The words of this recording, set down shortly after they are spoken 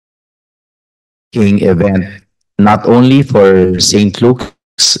event, not only for St. Luke's,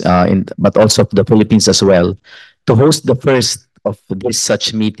 but also the Philippines as well, to host the first of this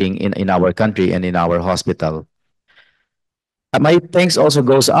such meeting in our country and in our hospital. My thanks also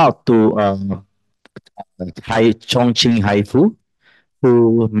goes out to Hai Chongqing Haifu,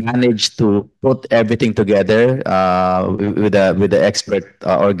 who managed to put everything together with the expert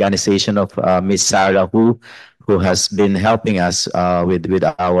organization of Miss Sarah who has been helping us with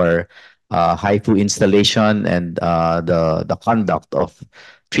our HIFU installation and the conduct of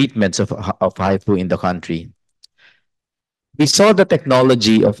treatments of HIFU in the country. We saw the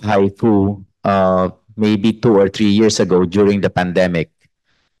technology of HIFU maybe 2 or 3 years ago during the pandemic,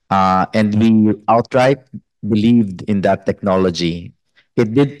 and we outright believed in that technology.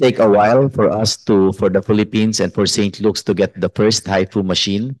 It did take a while for the Philippines and for St. Luke's to get the first HIFU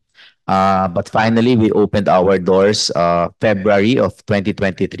machine. But finally, we opened our doors February of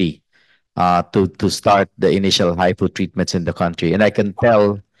 2023 to start the initial HIFU treatments in the country. And I can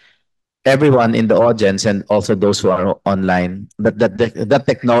tell everyone in the audience and also those who are online that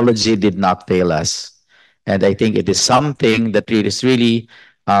technology did not fail us. And I think it is something that is really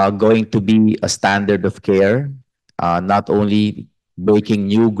going to be a standard of care, not only breaking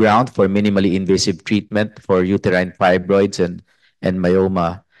new ground for minimally invasive treatment for uterine fibroids and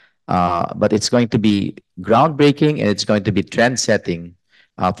myoma, but it's going to be groundbreaking and it's going to be trend setting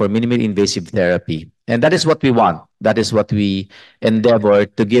for minimally invasive therapy. And that is what we want. That is what we endeavor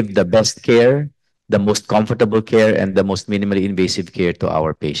to give the best care, the most comfortable care, and the most minimally invasive care to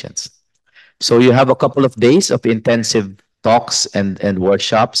our patients. So you have a couple of days of intensive talks and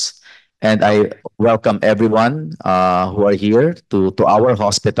workshops. And I welcome everyone who are here to our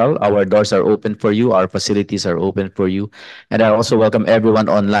hospital. Our doors are open for you. Our facilities are open for you. And I also welcome everyone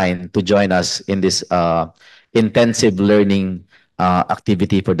online to join us in this intensive learning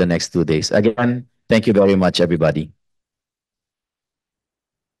activity for the next 2 days. Again, thank you very much, everybody.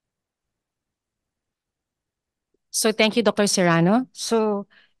 So thank you, Dr. Serrano. So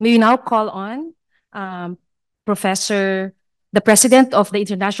may we now call on um, Professor, the President of the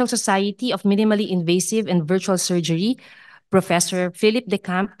International Society of Minimally Invasive and Virtual Surgery, Professor Philippe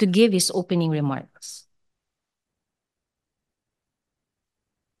Descamps, to give his opening remarks.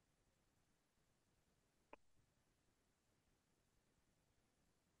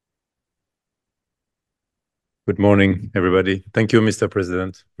 Good morning, everybody. Thank you, Mr.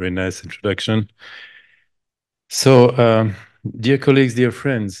 President. Very nice introduction. So, dear colleagues, dear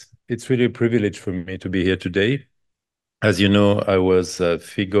friends, it's really a privilege for me to be here today. As you know, I was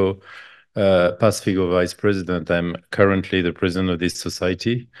FIGO, past FIGO Vice President. I'm currently the President of this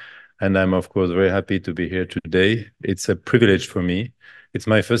society, and I'm, of course, very happy to be here today. It's a privilege for me. It's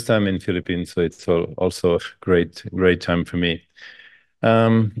my first time in Philippines, so it's also a great time for me.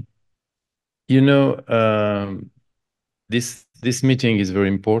 You know, this meeting is very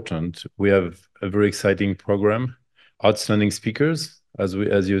important. We have a very exciting program, outstanding speakers, as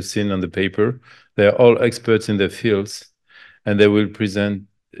you've seen on the paper. They're all experts in their fields, and they will present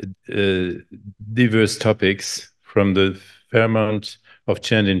diverse topics from the fair amount of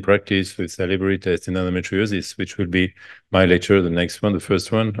change in practice with salivary tests in endometriosis, which will be my lecture, the next one, the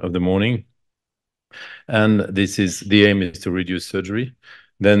first one of the morning. And the aim is to reduce surgery,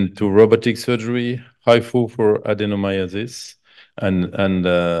 then to robotic surgery, HIFU for adenomyosis, and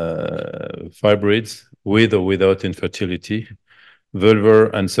fibroids with or without infertility,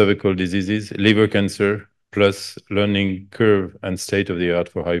 vulvar and cervical diseases, liver cancer, plus learning curve and state of the art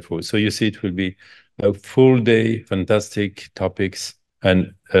for HIFU. So you see, it will be a full day, fantastic topics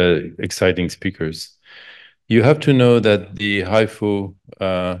and exciting speakers. You have to know that the HIFU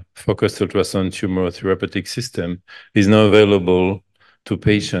focused ultrasound tumor therapeutic system is now available to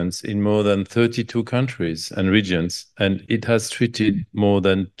patients in more than 32 countries and regions, and it has treated more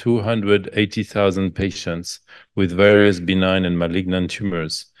than 280,000 patients with various benign and malignant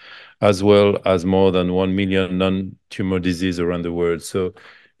tumors, as well as more than 1 million non-tumor disease around the world. So,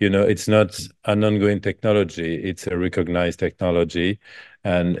 you know, it's not an ongoing technology, it's a recognized technology,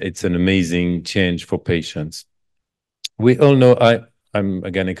 and it's an amazing change for patients. We all know, I'm a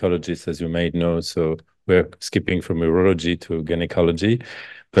gynecologist, as you may know, so we're skipping from urology to gynecology,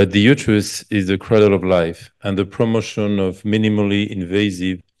 but the uterus is the cradle of life, and the promotion of minimally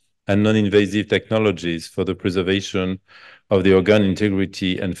invasive and non-invasive technologies for the preservation of the organ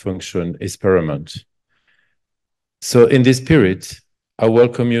integrity and function is paramount. So in this spirit, I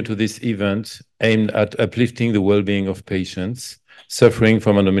welcome you to this event aimed at uplifting the well-being of patients suffering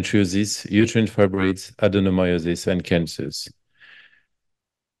from endometriosis, uterine fibroids, adenomyosis, and cancers.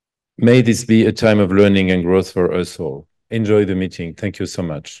 May this be a time of learning and growth for us all. Enjoy the meeting. Thank you so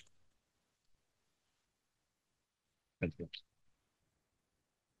much. Thank you.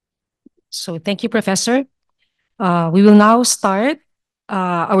 So thank you, Professor. We will now start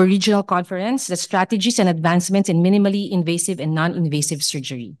our regional conference, the strategies and advancements in minimally invasive and non-invasive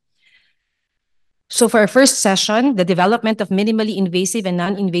surgery. So for our first session, the development of minimally invasive and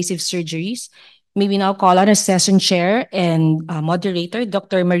non-invasive surgeries, may we now call on our session chair and moderator,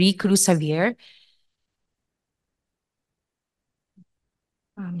 Dr. Marie Cruz Javier.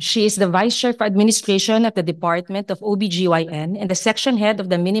 She is the Vice Chair for Administration at the Department of OBGYN and the Section Head of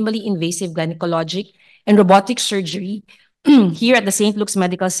the Minimally Invasive Gynecologic and Robotic Surgery here at the St. Luke's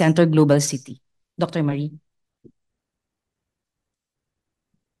Medical Center, Global City. Dr. Marie.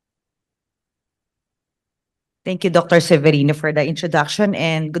 Thank you, Dr. Severino, for the introduction,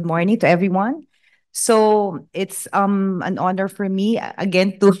 and good morning to everyone. So it's an honor for me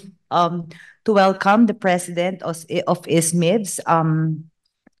again to welcome the president of ISMIBS,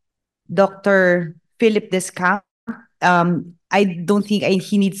 Dr. Philippe Descamps. I don't think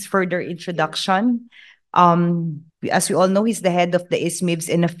he needs further introduction. As we all know, he's the head of the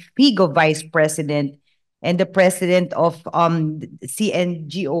ISMIBS and a FIGO vice president and the president of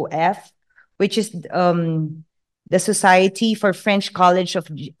CNGOF, which is the Society for French College of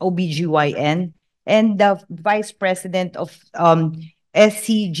OBGYN, and the vice president of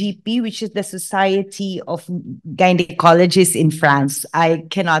SCGP, which is the Society of Gynecologists in France. I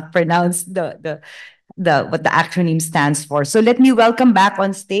cannot pronounce what the acronym stands for. So let me welcome back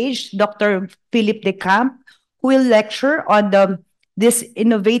on stage Dr. Philippe Descamps, who will lecture on this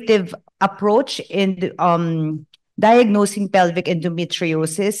innovative approach in diagnosing pelvic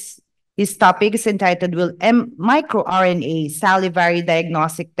endometriosis. His topic is entitled, Will microRNA salivary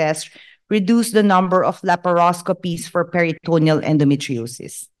diagnostic test reduce the number of laparoscopies for peritoneal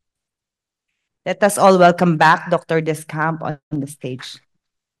endometriosis? Let us all welcome back Dr. Descamps on the stage.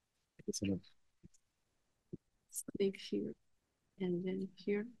 Click here and then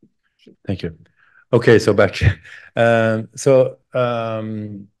here. Thank you. Okay, so back. I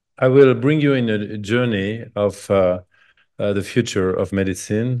will bring you in a journey of the future of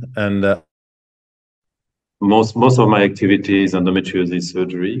medicine, and most of my activity is endometriosis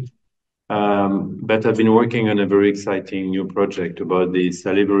surgery. But I've been working on a very exciting new project about the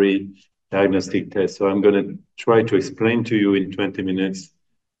salivary diagnostic test. So I'm going to try to explain to you in 20 minutes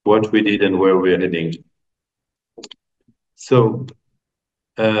what we did and where we're heading. So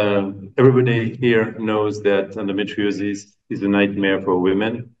everybody here knows that endometriosis is a nightmare for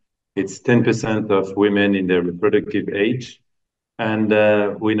women. It's 10% of women in their reproductive age. And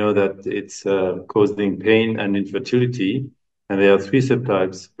we know that it's causing pain and infertility. And there are three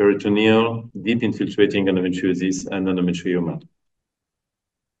subtypes: peritoneal, deep infiltrating endometriosis, and endometrioma.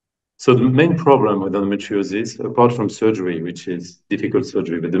 So the main problem with endometriosis, apart from surgery, which is difficult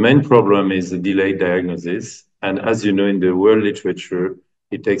surgery, but the main problem is the delayed diagnosis. And as you know, in the world literature,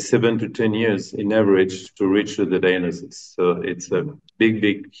 it takes 7 to 10 years in average to reach the diagnosis. So it's a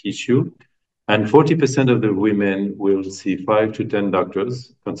big issue. And 40% of the women will see 5 to 10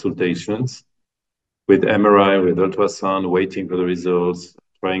 doctors, consultations, with MRI, with ultrasound, waiting for the results,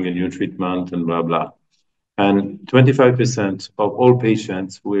 trying a new treatment, and blah, blah. And 25% of all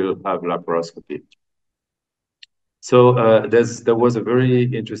patients will have laparoscopy. So there was a very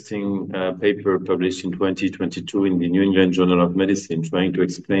interesting paper published in 2022 in the New England Journal of Medicine trying to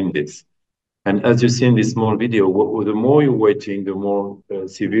explain this. And as you see in this small video, the more you're waiting, the more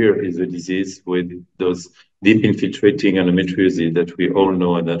severe is the disease with those deep infiltrating endometriosis that we all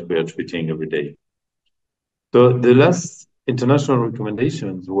know and that we are treating every day. So the last international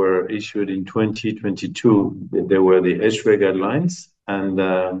recommendations were issued in 2022. There were the HRA guidelines, and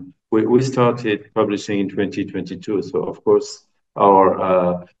we started publishing in 2022. So of course,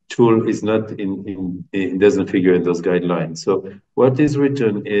 our tool is not it doesn't figure in those guidelines. So what is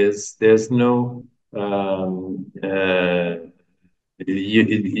written is there's no the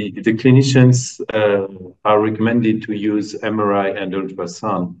clinicians are recommended to use MRI and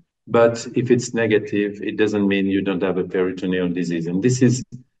ultrasound. But if it's negative, it doesn't mean you don't have a peritoneal disease. And this is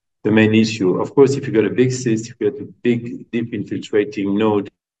the main issue. Of course, if you got a big cyst, if you got a big, deep infiltrating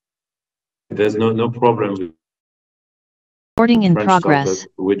node, there's no problem with recording in French progress,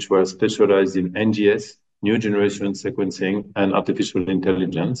 startup, which were specialized in NGS, new generation sequencing, and artificial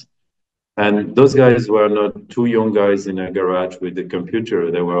intelligence. And those guys were not two young guys in a garage with a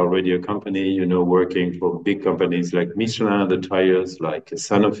computer. They were already a company, working for big companies like Michelin, the tires, like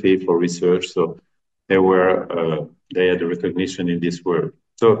Sanofi for research. So they had a recognition in this world.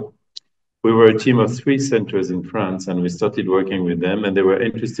 So we were a team of 3 centers in France, and we started working with them, and they were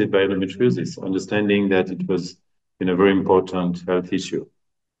interested by endometriosis, understanding that it was a very important health issue.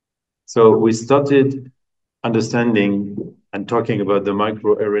 So we started understanding and talking about the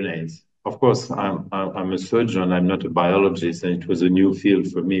microRNAs. Of course, I'm a surgeon, I'm not a biologist, and it was a new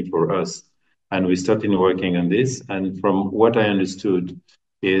field for me, for us. And we started working on this. And from what I understood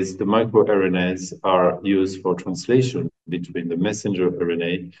is the microRNAs are used for translation between the messenger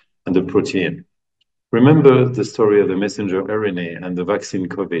RNA and the protein. Remember the story of the messenger RNA and the vaccine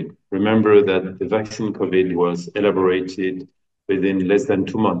COVID. Remember that the vaccine COVID was elaborated within less than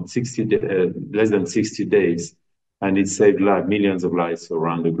 2 months, less than 60 days, and it saved millions of lives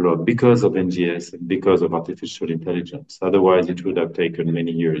around the globe because of NGS and because of artificial intelligence. Otherwise, it would have taken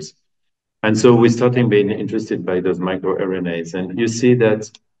many years. And so we started being interested by those microRNAs, and you see that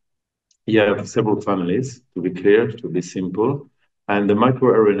you have several families, to be clear, to be simple. And the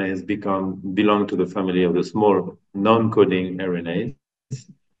microRNAs belong to the family of the small non-coding RNAs,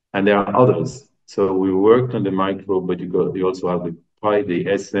 and there are others. So we worked on the micro, but you also have the pi,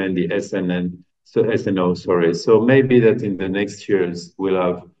 the SN, the SNN, so SNO, sorry. So maybe that in the next years we'll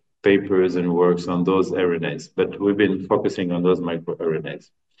have papers and works on those RNAs, but we've been focusing on those microRNAs.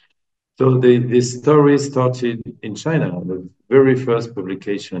 So the story started in China. The very first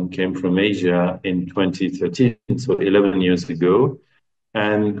publication came from Asia in 2013, so 11 years ago.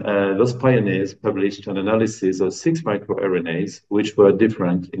 And those pioneers published an analysis of 6 microRNAs, which were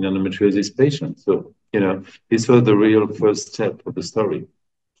different in endometriosis patients. So, this was the real first step of the story.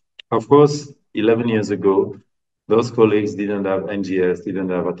 Of course, 11 years ago, those colleagues didn't have NGS, didn't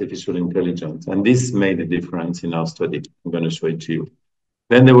have artificial intelligence. And this made a difference in our study. I'm going to show it to you.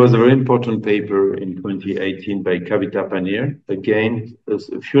 Then there was a very important paper in 2018 by Kavita Panir. Again,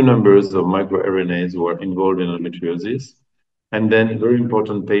 a few numbers of microRNAs were involved in endometriosis. And then a very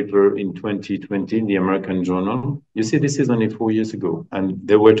important paper in 2020 in the American Journal. You see, this is only 4 years ago, and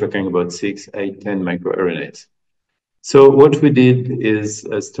they were talking about 6, 8, 10 microRNAs. So what we did is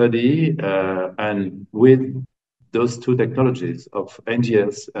a study, and with those 2 technologies of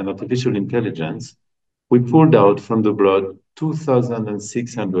NGS and artificial intelligence, we pulled out from the blood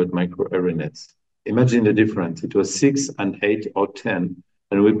 2,600 microRNAs. Imagine the difference. It was 6 and 8 or 10,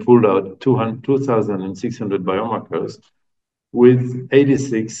 and we pulled out 2,600 biomarkers with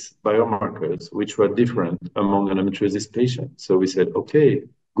 86 biomarkers, which were different among endometriosis patients. So we said, okay,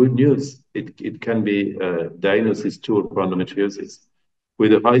 good news. It can be a diagnosis tool for endometriosis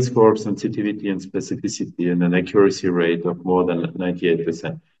with a high score of sensitivity and specificity and an accuracy rate of more than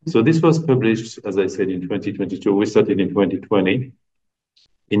 98%. So this was published, as I said, in 2022. We started in 2020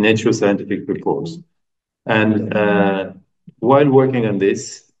 in Nature Scientific Reports. And while working on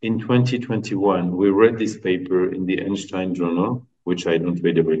this, in 2021, we read this paper in the Einstein Journal, which I don't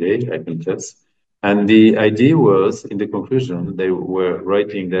read every day, I confess. And the idea was, in the conclusion, they were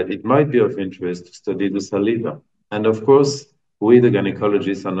writing that it might be of interest to study the saliva. And of course, we, the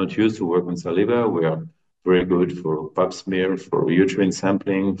gynecologists, are not used to work on saliva. We are very good for pap smear, for uterine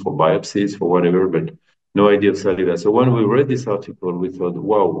sampling, for biopsies, for whatever, but no idea of saliva. So when we read this article, we thought,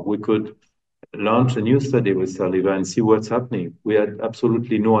 wow, we could launch a new study with saliva and see what's happening. We had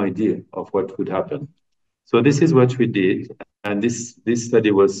absolutely no idea of what would happen. So this is what we did. And this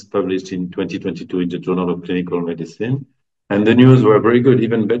study was published in 2022 in the Journal of Clinical Medicine. And the news were very good,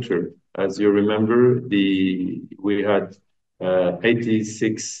 even better. As you remember, we had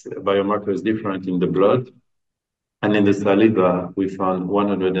 86 biomarkers different in the blood. And in the saliva, we found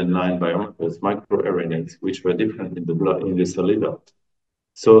 109 biomarkers, microRNAs, which were different in the blood, in the saliva.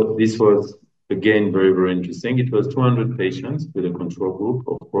 So this was, again, very, very interesting. It was 200 patients with a control group,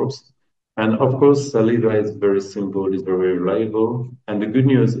 of course. And of course, saliva is very simple, it's very reliable. And the good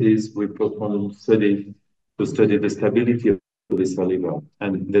news is we performed study to study the stability of the saliva.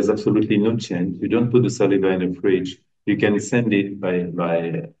 And there's absolutely no change. You don't put the saliva in a fridge. You can send it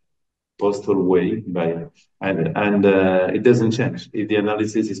by postal way, and it doesn't change. If the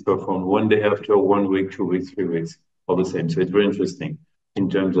analysis is performed 1 day after, 1 week, 2 weeks, 3 weeks, all the same. So it's very interesting in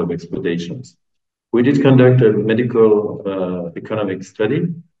terms of expectations. We did conduct a medical economic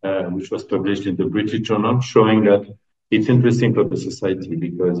study, which was published in the British Journal, showing that it's interesting for the society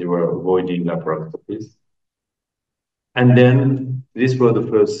because you are avoiding laparoscopies. And then this was the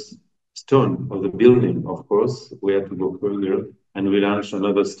first stone of the building, of course. We had to go further, and we launched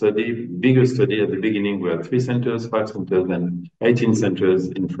another study, bigger study. At the beginning, we had 3 centers, 5 centers, and 18 centers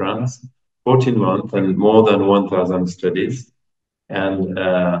in France, 14 months, and more than 1,000 studies. And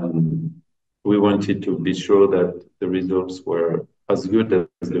we wanted to be sure that the results were as good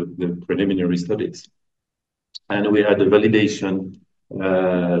as the preliminary studies. And we had a validation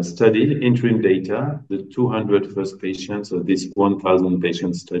study, interim data, the 200 first patients of this 1,000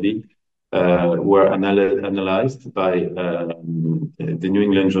 patient study. were analyzed by the New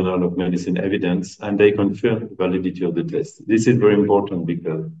England Journal of Medicine Evidence, and they confirmed the validity of the test. This is very important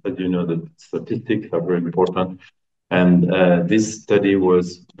because, as you know, the statistics are very important. And this study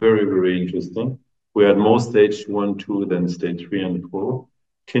was very, very interesting. We had more stage 1, 2 than stage 3 and 4.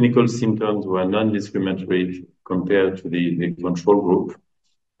 Clinical symptoms were non-discriminatory compared to the control group.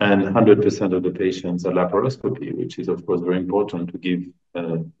 And 100% of the patients are laparoscopy, which is, of course, very important to give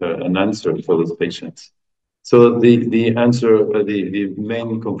an answer for those patients. So the answer, the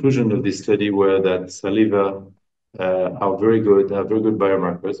main conclusion of this study were that saliva are very good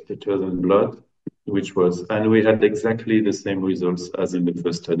biomarkers, better than blood, which was, and we had exactly the same results as in the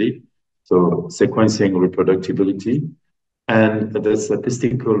first study. So sequencing reproducibility. And the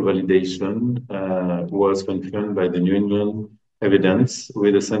statistical validation was confirmed by the New England Evidence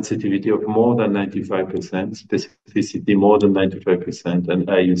with a sensitivity of more than 95%, specificity more than 95%, and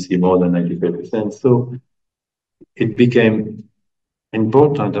IUC more than 95%. So it became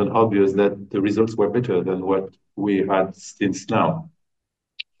important and obvious that the results were better than what we had since now.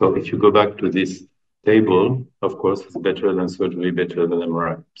 So if you go back to this table, of course, it's better than surgery, better than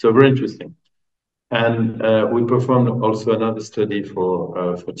MRI. So very interesting. And we performed also another study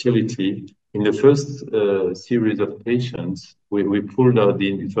for fertility. In the first series of patients, we pulled out the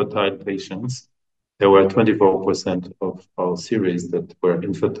infertile patients. There were 24% of our series that were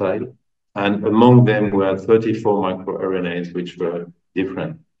infertile. And among them were 34 microRNAs, which were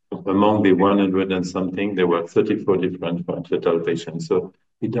different. Among the 100 and something, there were 34 different for infertile patients. So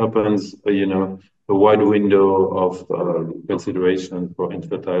it opens, a wide window of consideration for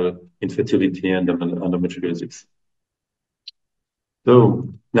infertility and endometriosis.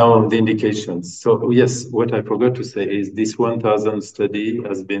 So now the indications. So yes, what I forgot to say is this 1,000 study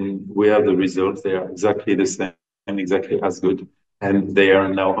we have the results. They are exactly the same, exactly as good. And they are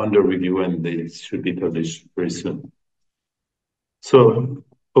now under review and they should be published very soon. So,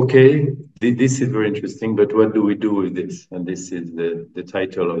 okay, this is very interesting, but what do we do with this? And this is the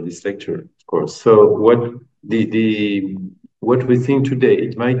title of this lecture, of course. So what we think today,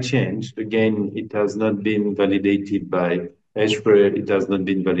 it might change. Again, it has not been validated by ESHRE, it has not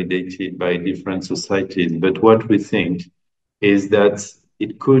been validated by different societies, but what we think is that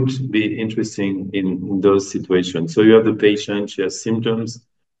it could be interesting in those situations. So you have the patient, she has symptoms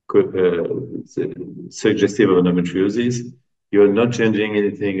suggestive of endometriosis. You're not changing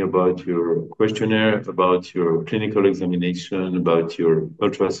anything about your questionnaire, about your clinical examination, about your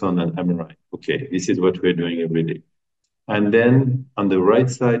ultrasound and MRI. Okay, this is what we're doing every day. And then on the right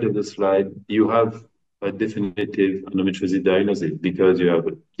side of the slide, you have a definitive endometriosis diagnosis because you have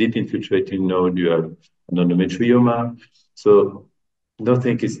a deep infiltrating node, you have an endometrioma. So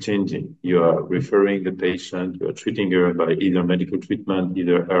nothing is changing. You are referring the patient, you are treating her by either medical treatment,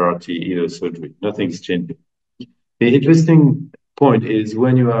 either RRT, either surgery. Nothing is changing. The interesting point is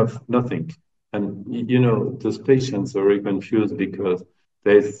when you have nothing, and those patients are very confused because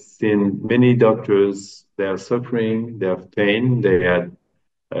they've seen many doctors, they are suffering, they have pain, they had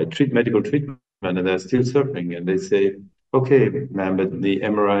medical treatment, and they're still suffering, and they say, okay, ma'am, but the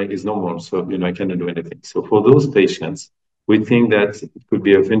MRI is normal, so I cannot do anything. So for those patients, we think that it could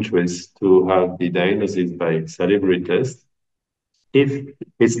be of interest to have the diagnosis by salivary test. If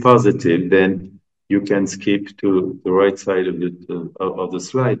it's positive, then you can skip to the right side of the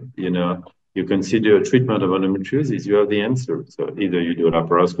slide. You consider a treatment of endometriosis, you have the answer. So either you do a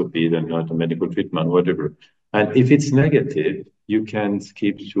laparoscopy, then not a medical treatment, whatever. And if it's negative, you can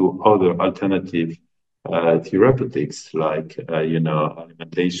skip to other alternative therapeutics like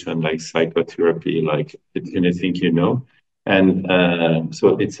alimentation, like psychotherapy, like anything And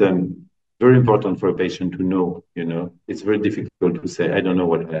so it's very important for a patient to know, it's very difficult to say, I don't know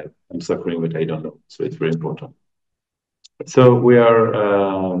what I have. I'm suffering, but I don't know. So it's very important. So we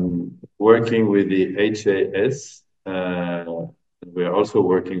are working with the HAS. We are also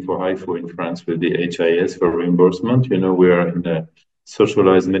working for Haifu in France with the HIS for reimbursement. We are in a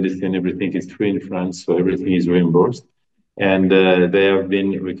socialized medicine. Everything is free in France, so everything is reimbursed. And they have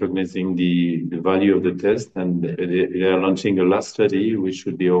been recognizing the value of the test, and they are launching a last study, which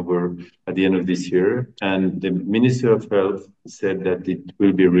should be over at the end of this year. And the Minister of Health said that it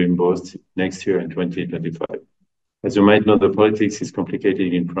will be reimbursed next year in 2025. As you might know, the politics is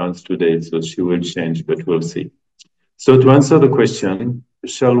complicated in France today, so she will change, but we'll see. So to answer the question,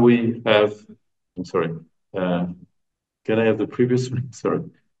 shall we have, I'm sorry, can I have the previous one? Sorry.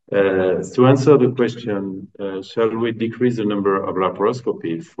 To answer the question, shall we decrease the number of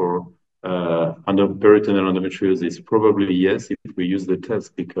laparoscopy for peritoneal endometriosis? Probably yes, if we use the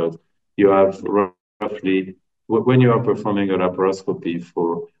test, because you have roughly, when you are performing a laparoscopy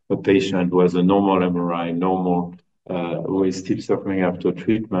for a patient who has a normal MRI, normal, who is still suffering after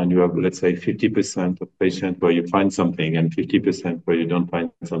treatment. You have, let's say, 50% of patients where you find something and 50% where you don't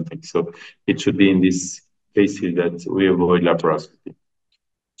find something. So it should be in these cases that we avoid laparoscopy.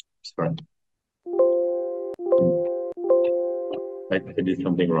 Sorry. I did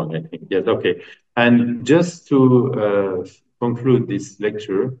something wrong, I think. Yes, okay. And just to conclude this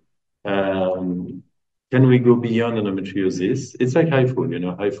lecture, can we go beyond endometriosis? It's like Haifu, you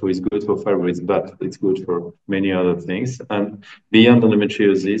know, Haifu is good for fibroids, but it's good for many other things. And beyond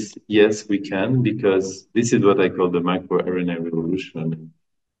endometriosis, yes, we can, because this is what I call the microRNA revolution.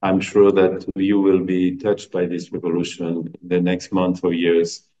 I'm sure that you will be touched by this revolution in the next month or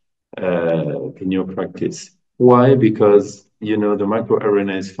years in your practice. Why? Because, you know, the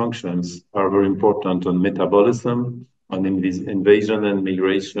microRNA's functions are very important on metabolism, on invasion and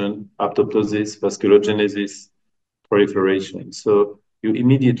migration, apoptosis, vasculogenesis, proliferation. So you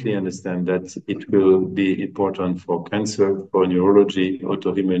immediately understand that it will be important for cancer, for neurology,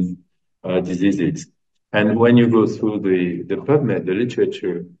 autoimmune diseases. And when you go through the PubMed, the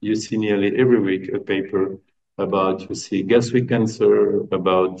literature, you see nearly every week a paper about, you see gastric cancer,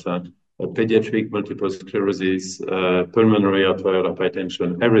 about pediatric multiple sclerosis, pulmonary arterial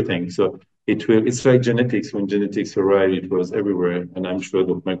hypertension, everything. So it's like genetics. When genetics arrived, it was everywhere. And I'm sure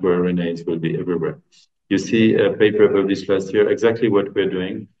that microRNAs will be everywhere. You see a paper published last year, exactly what we're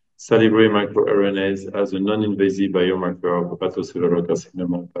doing. Salivary microRNAs as a non-invasive biomarker of hepatocellular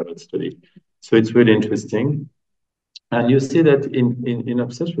carcinoma pilot study. So it's really interesting. And you see that in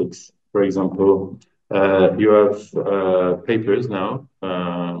obstetrics, for example, you have papers now,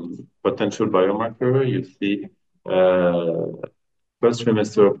 potential biomarker. You see first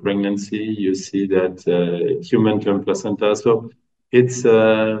trimester of pregnancy, you see that human term placenta. So it's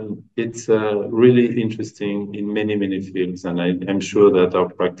really interesting in many fields, and I'm sure that our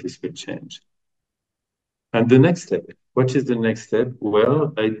practice will change. And the next step, what is the next step?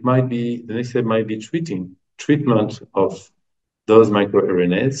 Well, the next step might be treatment of those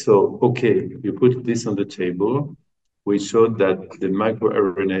microRNAs. So, okay, you put this on the table. We showed that the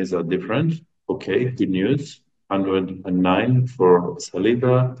microRNAs are different. Okay, good news. 109 for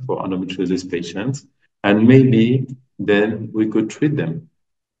saliva for endometriosis patients. And maybe then we could treat them.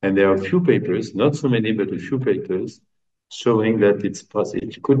 And there are a few papers, not so many, but a few papers showing that it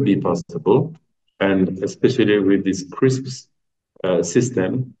could be possible. And especially with this CRISPS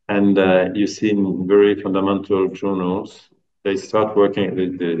system. And you see in very fundamental journals, they start working,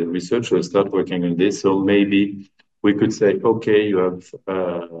 the researchers start working on this. So maybe we could say, okay, you have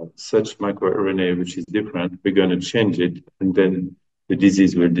such microRNA, which is different. We're going to change it, and then the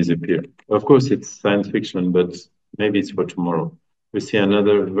disease will disappear. Of course, it's science fiction, but maybe it's for tomorrow. We see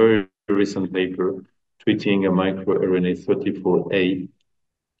another very recent paper treating a microRNA 34A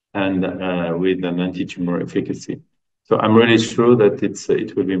and with an anti-tumor efficacy. So I'm really sure that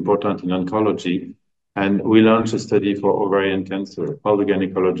it will be important in oncology. And we launched a study for ovarian cancer. All the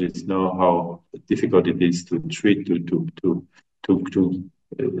gynecologists know how difficult it is to treat, to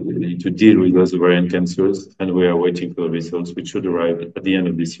deal with those ovarian cancers. And we are waiting for the results, which should arrive at the end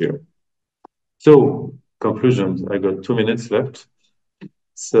of this year. So conclusions, I got 2 minutes left.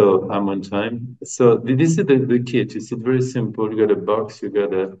 So I'm on time. So this is the kit. It's very simple. You got a box, you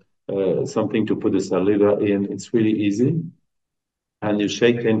got something to put the saliva in. It's really easy. And you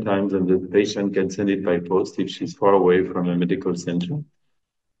shake 10 times and the patient can send it by post if she's far away from a medical center.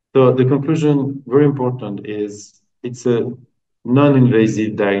 So the conclusion, very important, is it's a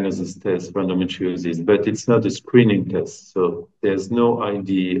non-invasive diagnosis test for endometriosis, but it's not a screening test. So there's no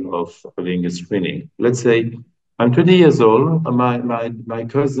idea of having a screening. Let's say I'm 20 years old. My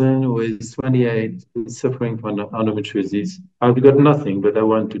cousin who is 28 is suffering from endometriosis. I've got nothing, but I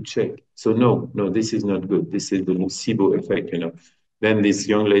want to check. So no, this is not good. This is the nocebo effect, you know. Then this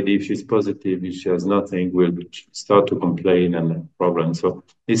young lady, if she's positive, if she has nothing, will start to complain and problem. So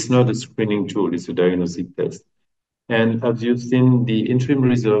it's not a screening tool, it's a diagnostic test. And as you've seen, the interim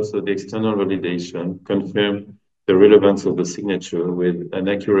results of the external validation confirm the relevance of the signature with an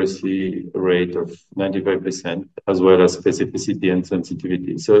accuracy rate of 95%, as well as specificity and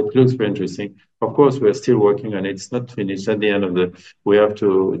sensitivity. So it looks very interesting. Of course, we're still working on it. It's not finished. At the end of we have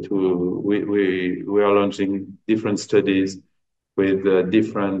we are launching different studies with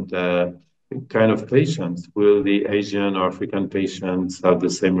different kind of patients. Will the Asian or African patients have the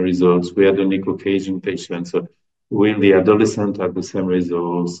same results? We had only Caucasian patients. So will the adolescent have the same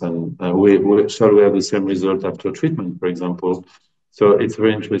results? And shall we have the same result after treatment, for example? So it's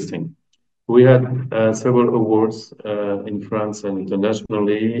very interesting. We had several awards in France and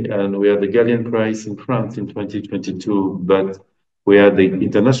internationally, and we had the Galien Prize in France in 2022, but We had the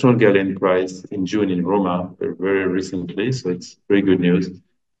International Galen Prize in June in Roma, very recently, so it's very good news.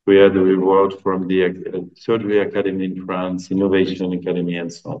 We had the reward from the Surgery Academy in France, Innovation Academy,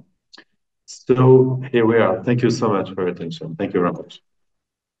 and so on. So here we are. Thank you so much for your attention. Thank you very much.